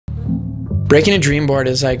breaking a dream board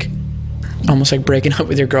is like almost like breaking up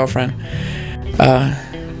with your girlfriend.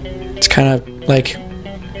 It's kind of like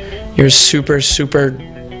you're super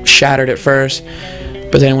shattered at first,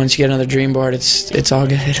 but then once you get another dream board, it's all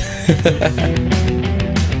good.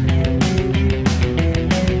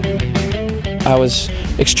 I was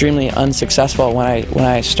extremely unsuccessful when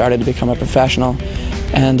I started to become a professional,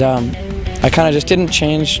 and I kind of just didn't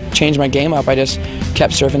change my game up. I just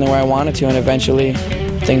kept surfing the way I wanted to, and eventually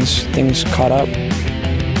things caught up.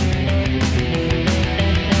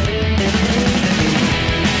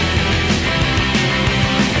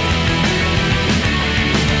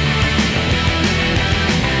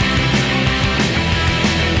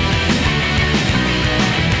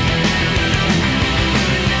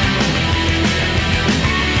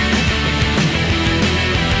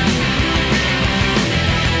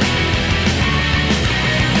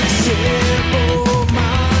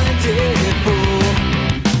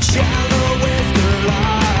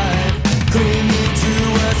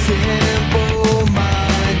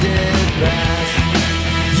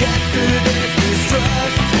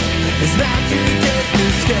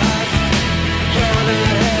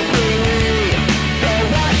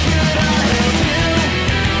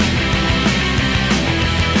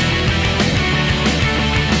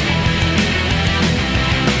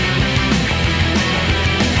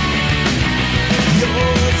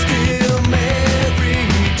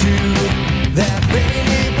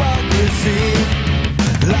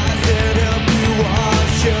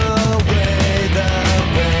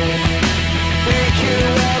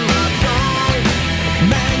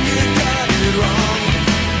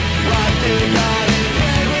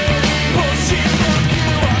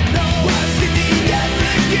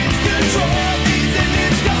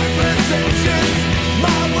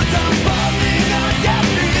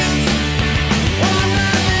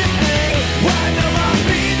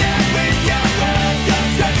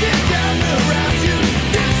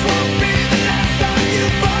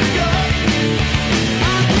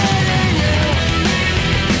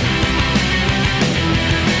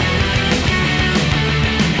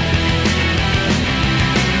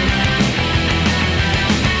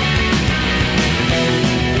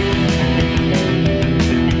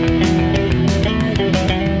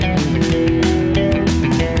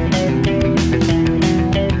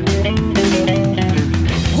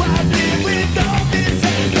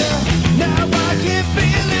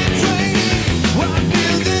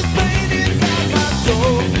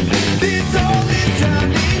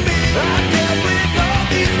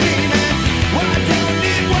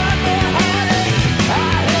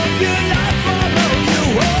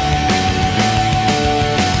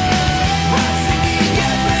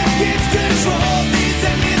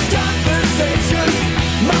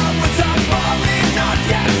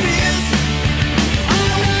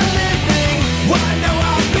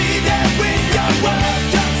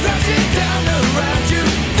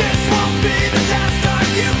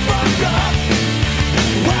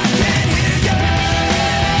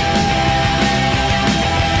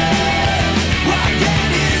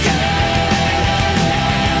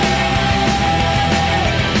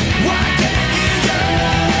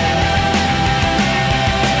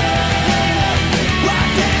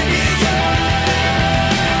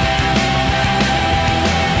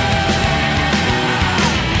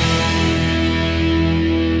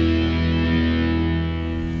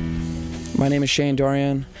 My name is Shane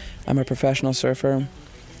Dorian. I'm a professional surfer.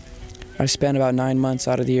 I spent about 9 months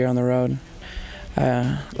out of the year on the road.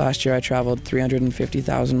 Last year I traveled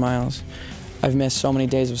 350,000 miles. I've missed so many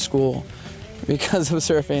days of school because of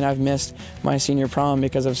surfing. I've missed my senior prom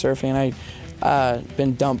because of surfing. I've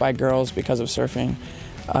been dumped by girls because of surfing.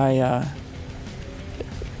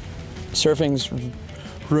 Surfing's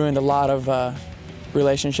ruined a lot of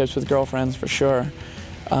relationships with girlfriends for sure.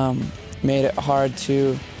 Made it hard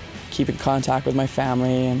to keep in contact with my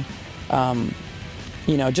family, and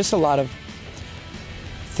you know, just a lot of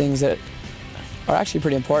things that are actually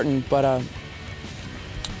pretty important, but I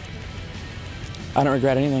don't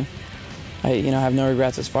regret anything. I have no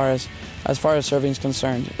regrets as far as surfing's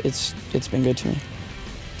concerned. It's been good to me.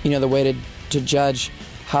 You know, the way to judge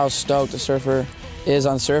how stoked a surfer is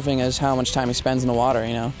on surfing is how much time he spends in the water,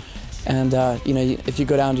 you know. And you know, if you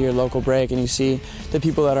go down to your local break and you see the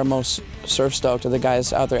people that are most surf stoked are the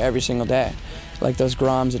guys out there every single day, like those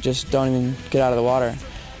groms that just don't even get out of the water.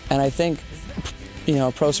 And I think, you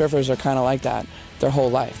know, pro surfers are kind of like that their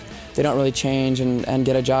whole life. They don't really change and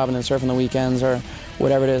get a job and then surf on the weekends or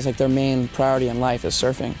whatever it is. Like, their main priority in life is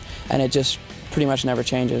surfing, and it just pretty much never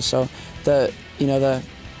changes. So the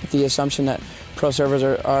assumption that pro surfers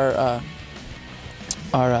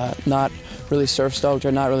are not really surf stoked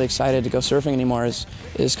or not really excited to go surfing anymore is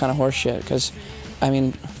kind of horseshit. Because, I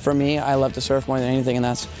mean, for me, I love to surf more than anything, and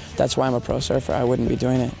that's why I'm a pro surfer. I wouldn't be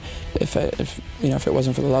doing it if it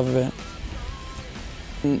wasn't for the love of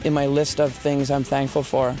it. In my list of things I'm thankful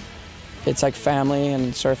for, it's like family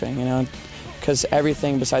and surfing, you know, because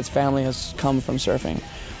everything besides family has come from surfing.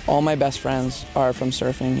 All my best friends are from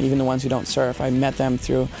surfing, even the ones who don't surf. I met them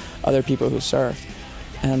through other people who surf,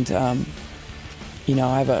 and you know,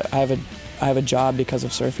 I have a job because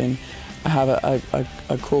of surfing. I have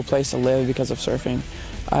a cool place to live because of surfing.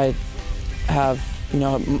 I have, you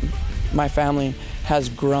know, my family has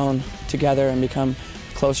grown together and become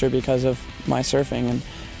closer because of my surfing,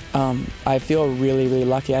 and I feel really, really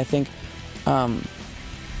lucky. I think,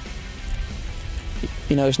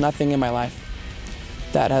 you know, there's nothing in my life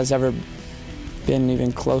that has ever been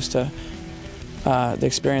even close to the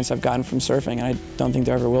experience I've gotten from surfing, and I don't think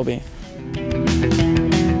there ever will be.